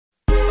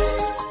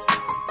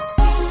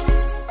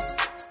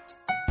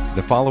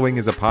The following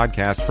is a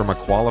podcast from a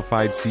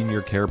qualified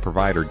senior care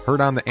provider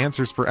heard on the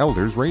Answers for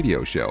Elders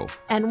radio show.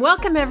 And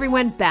welcome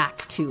everyone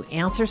back to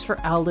Answers for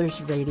Elders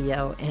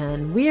radio.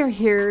 And we are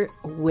here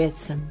with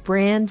some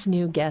brand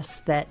new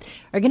guests that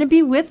are going to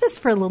be with us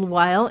for a little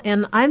while.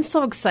 And I'm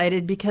so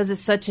excited because it's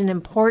such an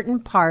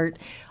important part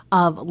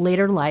of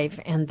later life,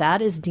 and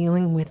that is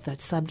dealing with the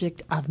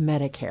subject of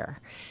Medicare.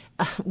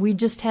 We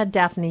just had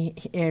Daphne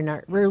in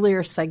our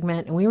earlier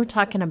segment, and we were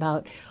talking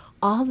about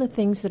all the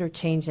things that are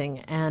changing.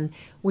 And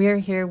we are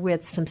here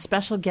with some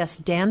special guests,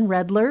 Dan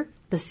Redler,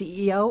 the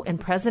CEO and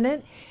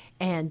president,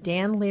 and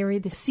Dan Leary,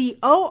 the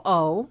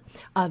COO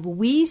of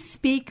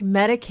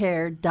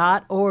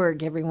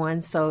WeSpeakMedicare.org,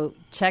 everyone. So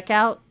check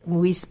out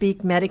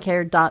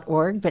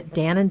WeSpeakMedicare.org. But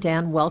Dan and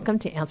Dan, welcome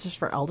to Answers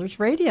for Elders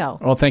Radio.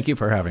 Well, thank you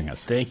for having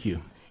us. Thank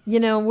you. You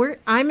know,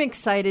 I'm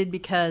excited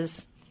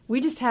because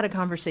we just had a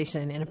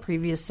conversation in a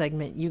previous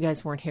segment. You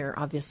guys weren't here,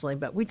 obviously,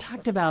 but we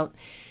talked about,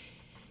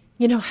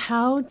 you know,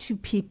 how do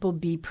people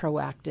be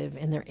proactive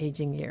in their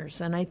aging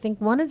years? And I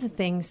think one of the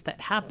things that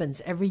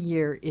happens every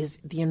year is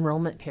the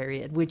enrollment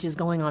period, which is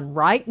going on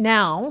right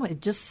now.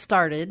 It just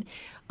started.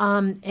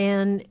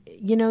 And,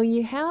 you know,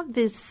 you have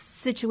this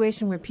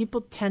situation where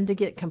people tend to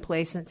get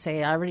complacent,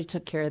 say, I already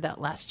took care of that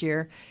last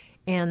year.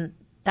 And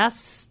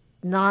that's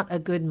not a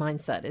good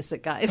mindset, is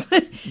it, guys?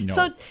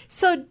 No.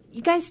 So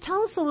you guys,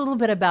 tell us a little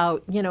bit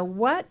about, you know,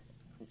 why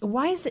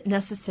is it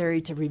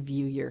necessary to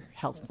review your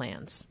health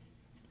plans?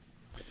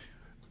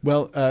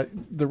 Well,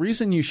 the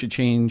reason you should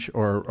change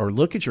or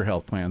look at your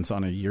health plans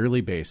on a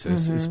yearly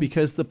basis is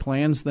because the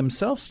plans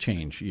themselves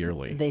change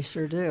yearly. They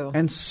sure do.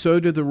 And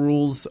so do the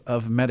rules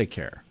of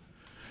Medicare.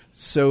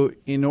 So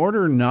in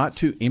order not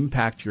to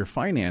impact your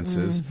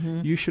finances,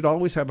 you should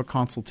always have a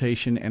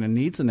consultation and a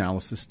needs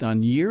analysis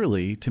done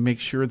yearly to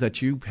make sure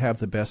that you have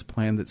the best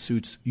plan that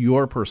suits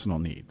your personal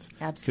needs.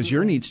 Absolutely. Because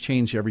your needs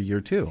change every year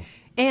too.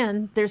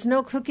 And there's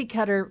no cookie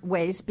cutter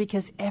ways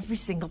because every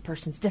single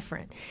person's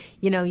different.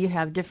 You know, you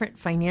have different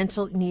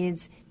financial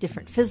needs,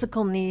 different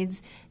physical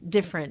needs,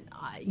 different,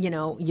 you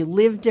know, you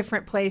live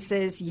different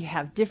places, you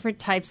have different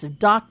types of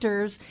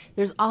doctors.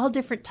 There's all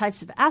different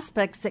types of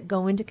aspects that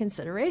go into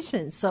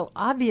consideration. So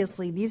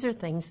obviously these are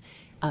things,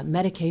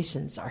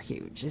 medications are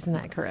huge. Isn't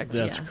that correct?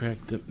 That's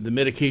correct. The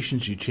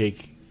medications you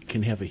take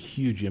can have a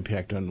huge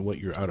impact on what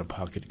your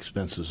out-of-pocket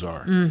expenses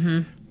are.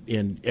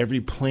 And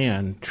every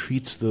plan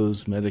treats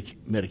those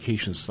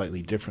medications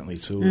slightly differently.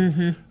 So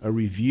a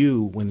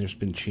review when there's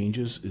been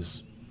changes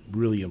is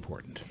really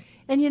important.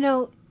 And, you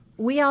know,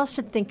 we all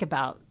should think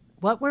about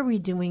what were we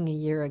doing a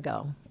year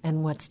ago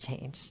and what's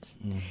changed.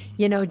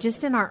 You know,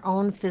 just in our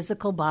own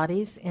physical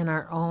bodies, in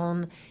our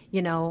own,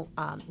 you know,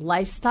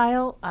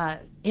 lifestyle,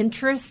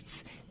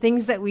 interests,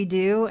 things that we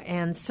do,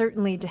 and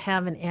certainly to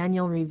have an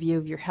annual review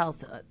of your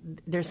health.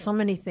 There's so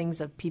many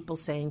things of people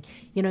saying,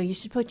 you know, you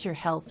should put your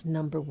health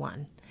number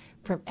one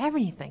from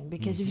everything,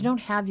 because if you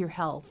don't have your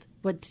health,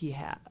 what do you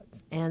have?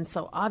 And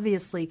so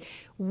obviously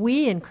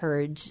we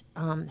encourage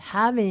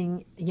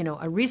having, you know,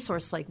 a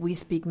resource like We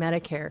Speak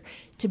Medicare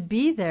to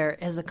be there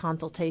as a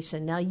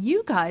consultation. Now,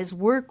 you guys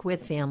work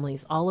with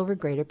families all over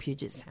Greater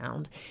Puget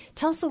Sound.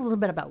 Tell us a little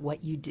bit about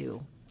what you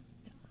do.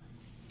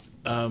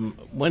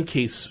 One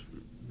case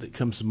that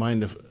comes to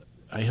mind,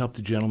 I helped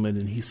a gentleman,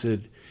 and he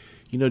said,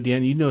 you know,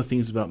 Dan, you know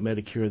things about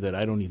Medicare that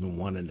I don't even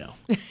want to know.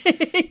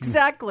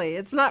 Exactly.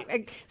 It's not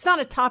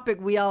a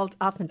topic we all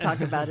often talk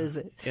about, is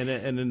it? And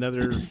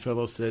another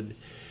fellow said,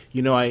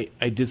 you know, I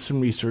did some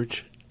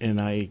research,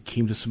 and I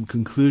came to some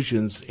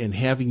conclusions, and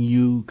having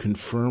you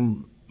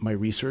confirm my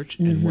research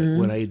and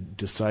what I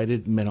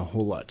decided meant a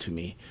whole lot to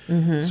me.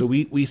 So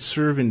we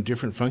serve in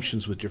different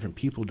functions with different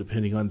people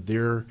depending on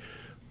their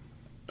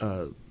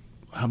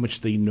how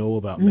much they know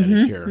about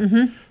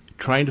Medicare,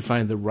 trying to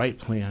find the right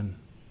plan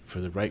for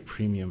the right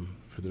premium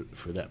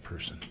for that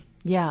person.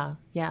 Yeah,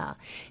 yeah.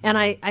 And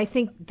I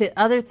think the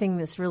other thing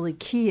that's really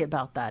key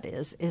about that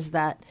is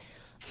that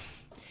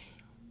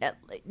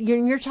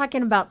you're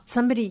talking about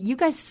somebody, you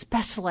guys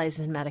specialize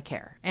in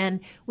Medicare. And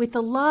with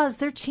the laws,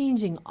 they're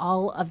changing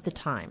all of the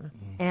time.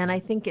 And I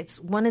think it's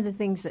one of the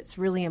things that's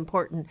really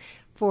important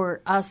for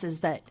us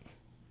is that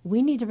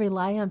we need to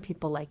rely on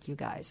people like you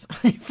guys,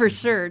 for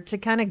sure, to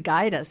kind of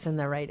guide us in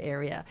the right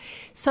area.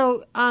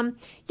 So,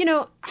 you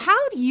know,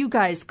 how do you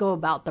guys go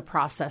about the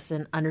process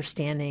in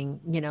understanding,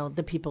 you know,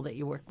 the people that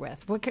you work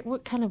with?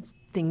 What kind of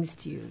things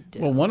do you do?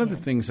 Well, one of the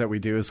things that we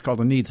do is called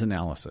a needs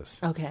analysis.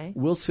 Okay.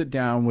 We'll sit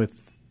down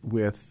with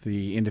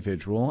the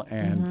individual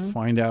and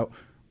find out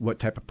what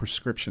type of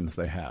prescriptions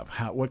they have,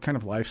 what kind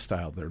of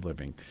lifestyle they're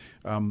living,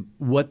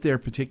 what their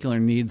particular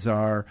needs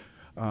are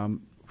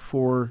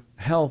for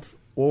health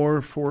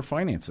or for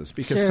finances,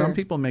 because some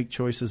people make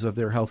choices of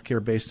their health care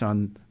based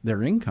on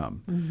their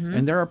income.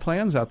 And there are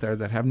plans out there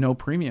that have no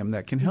premium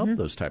that can help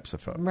those types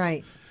of folks.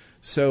 Right.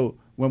 So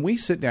when we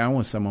sit down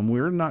with someone,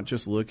 we're not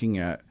just looking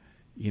at,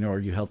 you know, are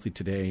you healthy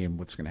today and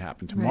what's going to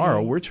happen tomorrow?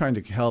 Right. We're trying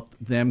to help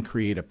them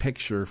create a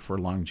picture for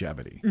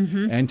longevity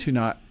and to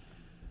not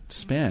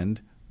spend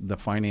the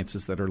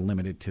finances that are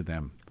limited to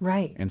them.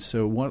 Right. And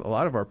so a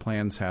lot of our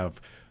plans have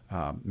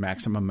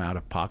maximum amount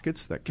of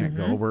pockets that can't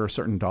go over a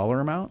certain dollar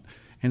amount.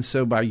 And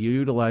so by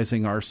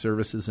utilizing our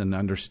services and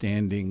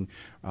understanding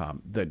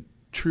the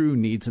true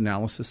needs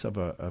analysis of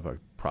a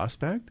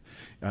prospect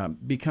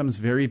becomes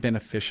very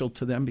beneficial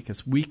to them,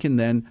 because we can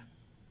then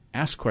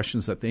ask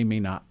questions that they may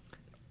not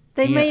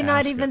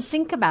even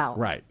think about.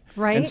 Right.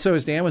 Right. And so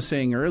as Dan was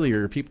saying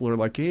earlier, people are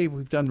like, hey,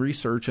 we've done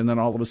research, and then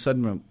all of a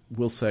sudden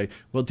we'll say,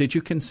 well, did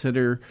you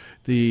consider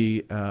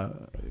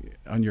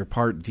on your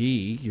Part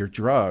D, your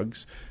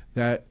drugs,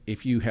 that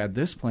if you had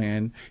this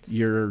plan,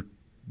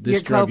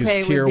 this drug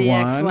is tier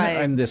 1,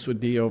 and this would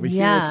be over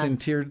here. It's in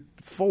tier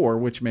 4,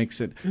 which makes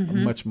it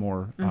much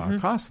more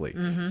costly.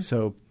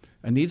 So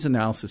a needs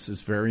analysis is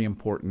very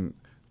important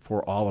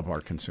for all of our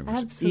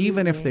consumers, Absolutely.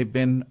 even if they've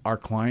been our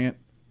client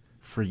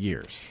for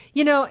years.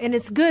 And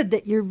it's good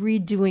that you're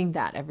redoing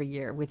that every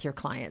year with your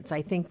clients.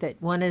 I think that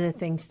one of the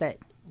things that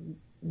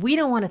we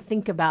don't want to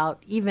think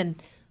about, even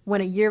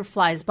when a year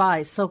flies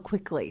by so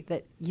quickly,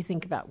 that you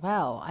think about,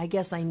 wow, I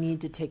guess I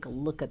need to take a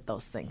look at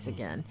those things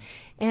again.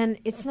 And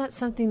it's not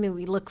something that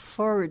we look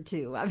forward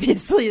to,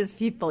 obviously, as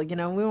people. We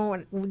don't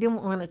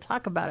want to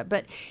talk about it,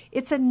 but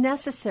it's a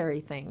necessary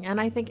thing. And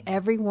I think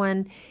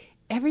everyone's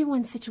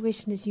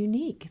situation is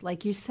unique,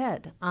 like you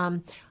said.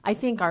 I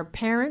think our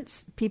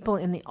parents, people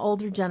in the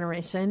older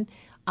generation,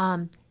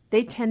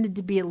 they tended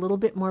to be a little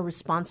bit more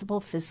responsible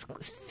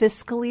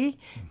fiscally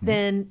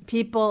than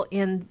people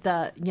in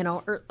the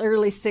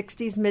early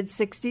 60s, mid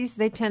 60s.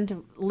 They tend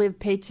to live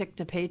paycheck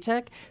to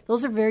paycheck.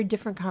 Those are very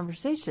different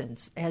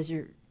conversations as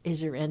you're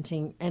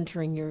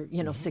entering your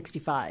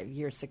 65,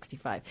 year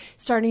 65,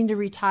 starting to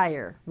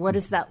retire. What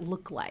does that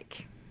look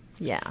like?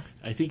 Yeah,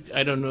 I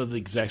don't know the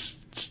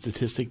exact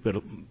statistic,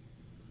 but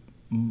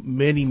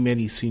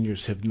many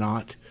seniors have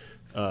not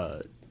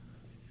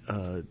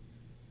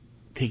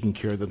taken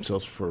care of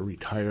themselves for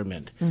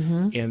retirement.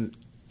 And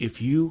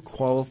if you're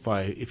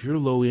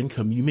low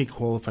income, you may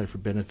qualify for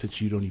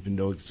benefits you don't even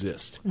know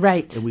exist.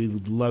 Right. And we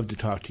would love to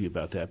talk to you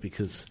about that,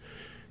 because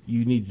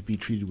you need to be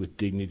treated with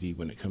dignity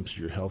when it comes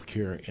to your health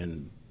care,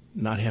 and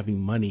not having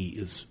money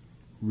is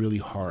really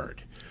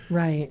hard.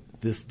 Right.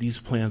 These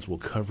plans will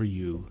cover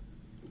you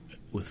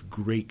with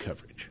great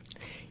coverage.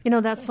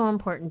 That's so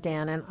important,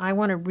 Dan, and I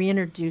want to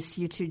reintroduce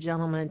you two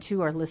gentlemen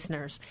to our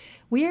listeners.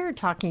 We are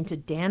talking to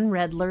Dan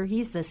Redler.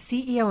 He's the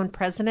CEO and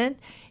president,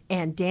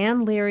 and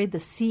Dan Leary, the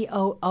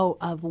COO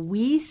of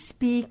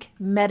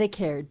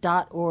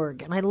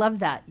WeSpeakMedicare.org. And I love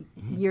that,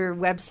 your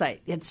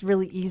website. It's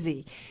really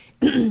easy.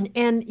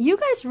 And you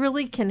guys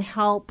really can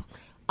help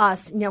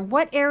us.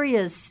 What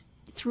areas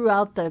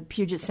throughout the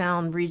Puget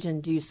Sound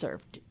region do you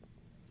serve?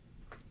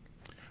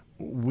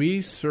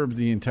 We serve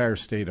the entire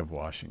state of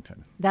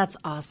Washington. That's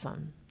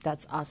awesome.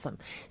 That's awesome.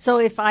 So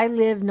if I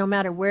live, no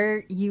matter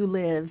where you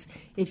live,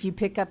 if you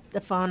pick up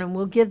the phone, and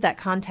we'll give that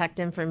contact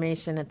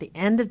information at the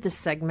end of this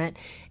segment.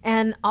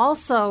 And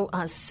also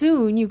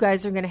soon you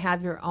guys are going to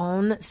have your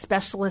own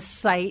specialist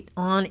site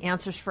on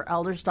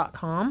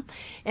AnswersForElders.com.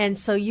 And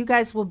so you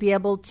guys will be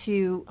able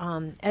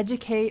to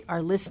educate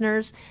our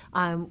listeners.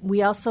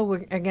 We also are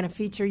going to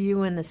feature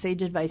you in the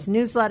Sage Advice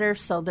newsletter.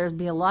 So there'll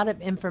be a lot of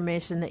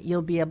information that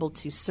you'll be able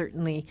to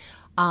certainly,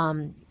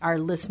 our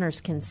listeners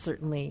can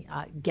certainly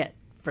get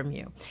from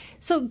you.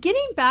 So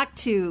getting back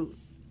to,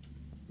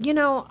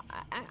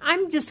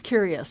 I'm just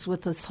curious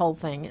with this whole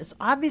thing. Is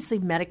obviously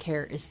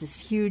Medicare is this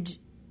huge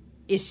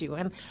issue.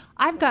 And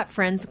I've got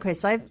friends, okay,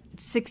 so I'm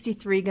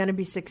 63, going to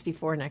be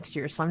 64 next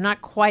year, so I'm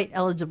not quite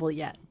eligible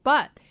yet.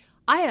 But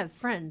I have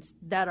friends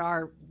that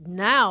are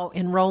now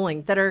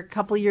enrolling that are a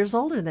couple of years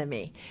older than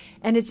me.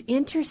 And it's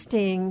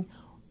interesting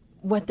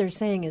what they're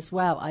saying is,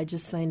 wow, I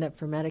just signed up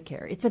for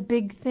Medicare. It's a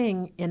big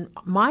thing in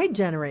my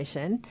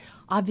generation,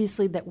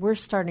 obviously, that we're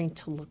starting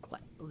to look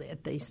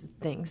at these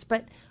things.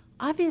 But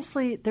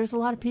obviously, there's a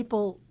lot of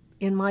people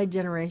in my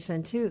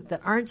generation, too,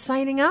 that aren't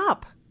signing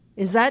up.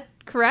 Is that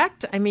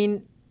correct? I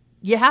mean,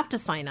 you have to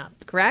sign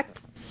up,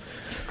 correct?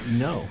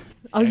 No.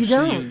 Oh, you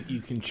don't? You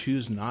can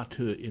choose not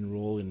to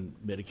enroll in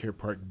Medicare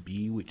Part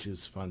B, which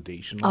is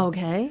foundational.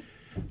 Okay.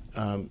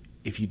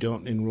 If you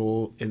don't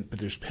enroll, but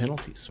there's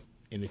penalties.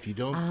 And if you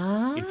don't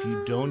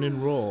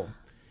enroll,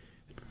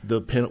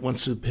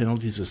 once the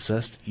penalty is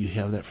assessed, you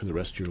have that for the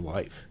rest of your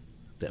life,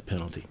 that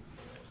penalty.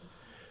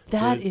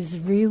 That is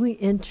really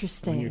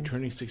interesting. When you're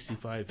turning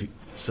 65,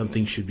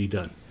 something should be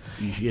done.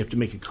 You have to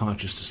make a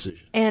conscious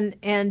decision.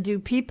 And do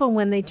people,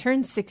 when they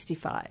turn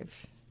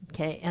 65,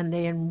 okay, and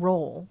they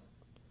enroll,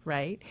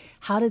 right,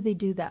 how do they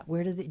do that?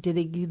 Where do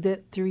they do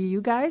that through you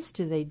guys?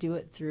 Do they do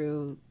it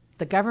through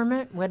the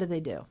government? What do they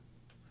do?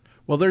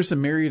 Well, there's a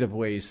myriad of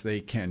ways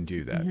they can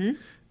do that.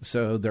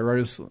 So there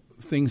is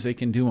things they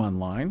can do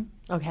online.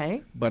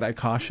 Okay. But I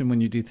caution when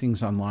you do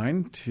things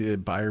online to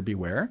buyer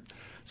beware.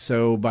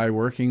 So by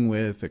working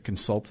with a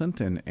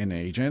consultant and an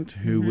agent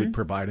who would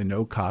provide a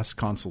no-cost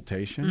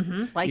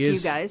consultation, like you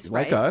guys,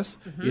 like right? us,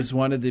 is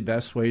one of the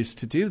best ways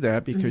to do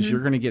that, because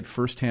you're going to get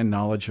firsthand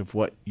knowledge of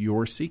what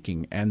you're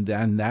seeking, and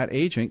then that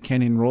agent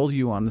can enroll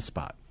you on the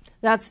spot.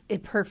 That's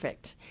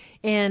perfect.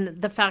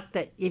 And the fact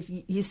that if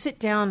you sit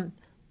down,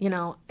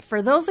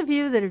 for those of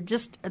you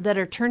that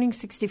are turning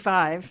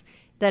 65,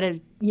 that have,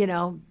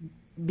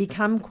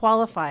 become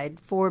qualified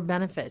for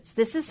benefits,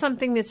 this is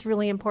something that's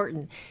really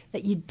important,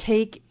 that you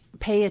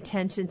pay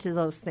attention to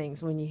those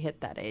things when you hit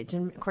that age.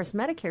 And of course,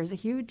 Medicare is a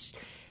huge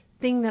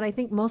thing that I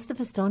think most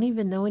of us don't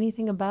even know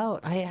anything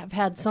about. I have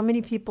had so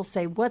many people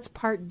say, what's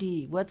Part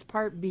D? What's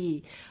Part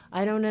B?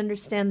 I don't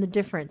understand the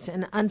difference.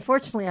 And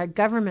unfortunately, our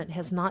government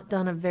has not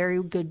done a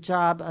very good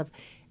job of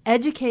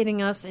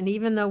educating us. And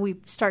even though we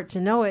start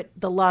to know it,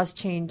 the laws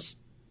change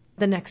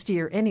the next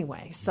year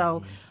anyway.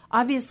 So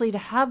obviously to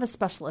have a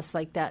specialist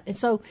like that. And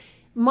so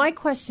my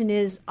question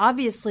is,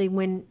 obviously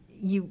when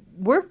you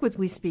work with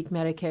We Speak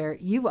Medicare,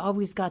 you've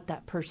always got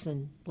that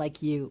person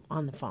like you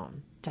on the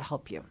phone to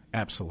help you.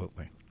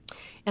 Absolutely.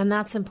 And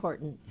that's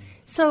important.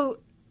 So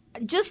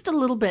just a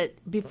little bit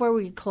before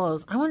we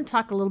close, I want to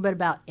talk a little bit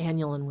about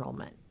annual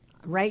enrollment.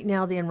 Right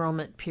now, the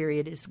enrollment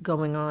period is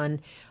going on.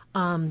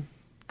 It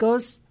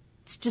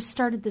just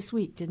started this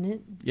week, didn't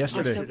it?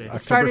 Yesterday,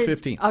 October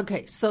 15th.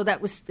 Okay, so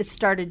it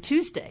started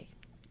Tuesday.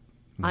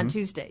 On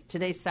Tuesday.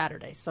 Today's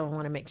Saturday, so I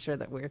want to make sure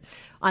that we're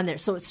on there.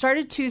 So it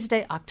started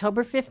Tuesday,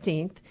 October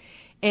 15th,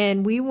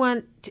 and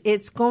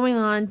it's going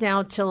on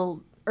now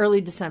till early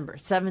December,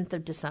 7th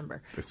of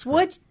December.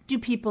 What do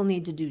people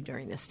need to do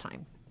during this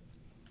time?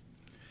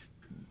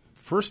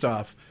 First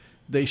off,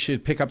 they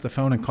should pick up the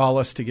phone and call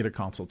us to get a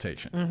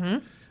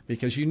consultation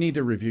because you need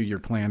to review your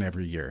plan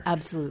every year.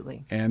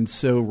 Absolutely. And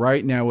so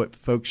right now what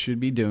folks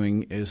should be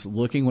doing is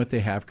looking what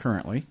they have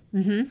currently,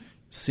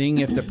 seeing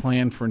if the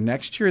plan for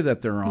next year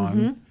that they're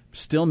on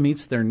still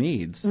meets their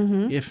needs.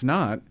 If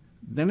not,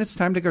 then it's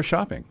time to go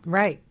shopping.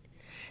 Right.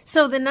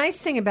 So the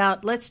nice thing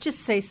about, let's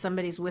just say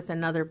somebody's with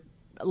another,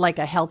 like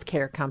a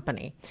healthcare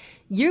company.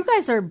 You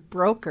guys are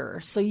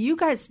brokers, so you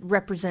guys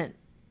represent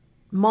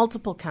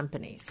multiple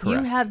companies.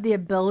 Correct. You have the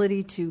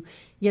ability to,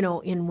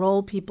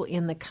 enroll people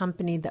in the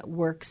company that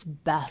works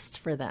best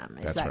for them.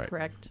 Is that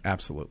correct?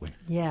 Absolutely.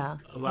 Yeah.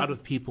 A lot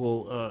of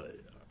people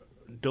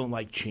don't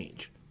like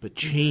change, but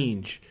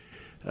change,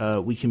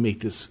 we can make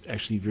this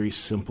actually very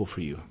simple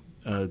for you.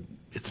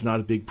 It's not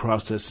a big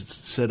process. It's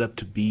set up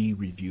to be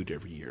reviewed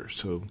every year.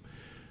 So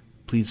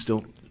please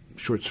don't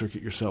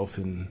short-circuit yourself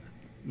and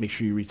make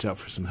sure you reach out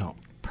for some help.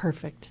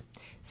 Perfect.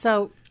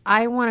 So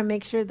I want to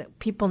make sure that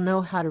people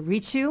know how to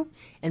reach you,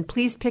 and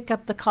please pick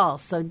up the call.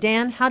 So,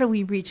 Dan, how do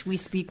we reach We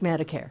Speak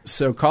Medicare?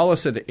 So call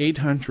us at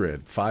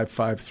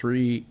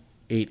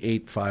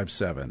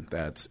 800-553-8857.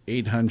 That's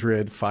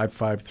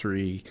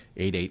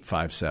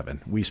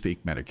 800-553-8857. We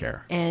Speak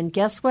Medicare. And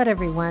guess what,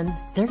 everyone?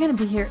 They're going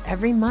to be here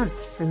every month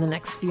for the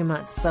next few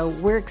months. So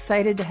we're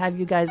excited to have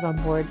you guys on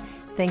board.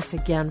 Thanks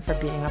again for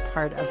being a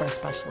part of our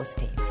specialist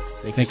team.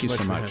 Thank you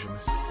so much.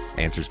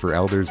 Answers for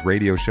Elders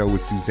radio show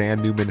with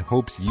Suzanne Newman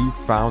hopes you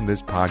found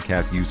this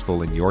podcast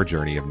useful in your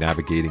journey of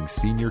navigating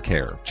senior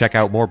care. Check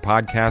out more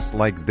podcasts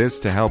like this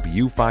to help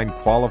you find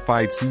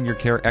qualified senior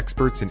care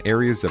experts in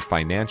areas of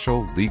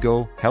financial,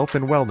 legal, health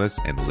and wellness,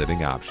 and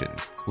living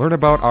options. Learn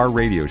about our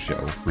radio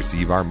show,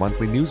 receive our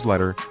monthly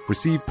newsletter,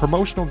 receive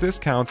promotional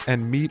discounts,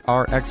 and meet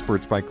our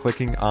experts by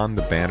clicking on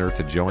the banner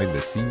to join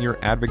the Senior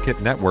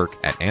Advocate Network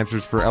at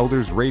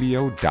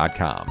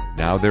AnswersForEldersRadio.com.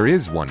 Now there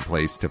is one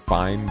place to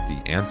find the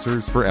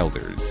Answers for Elders.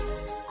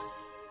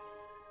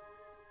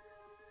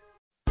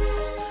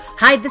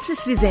 Hi, this is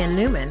Suzanne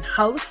Newman,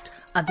 host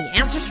of the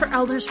Answers for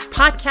Elders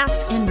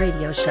podcast and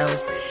radio show.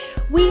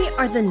 We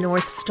are the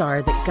North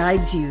Star that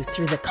guides you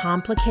through the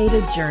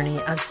complicated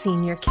journey of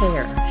senior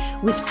care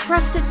with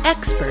trusted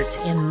experts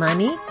in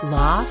money,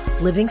 law,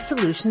 living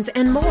solutions,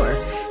 and more.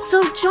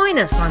 So join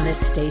us on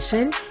this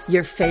station,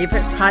 your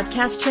favorite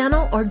podcast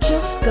channel, or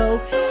just go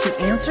to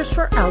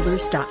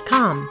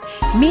AnswersForElders.com.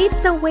 Meet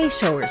the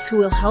Wayshowers who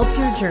will help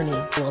your journey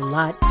go a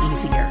lot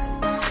easier.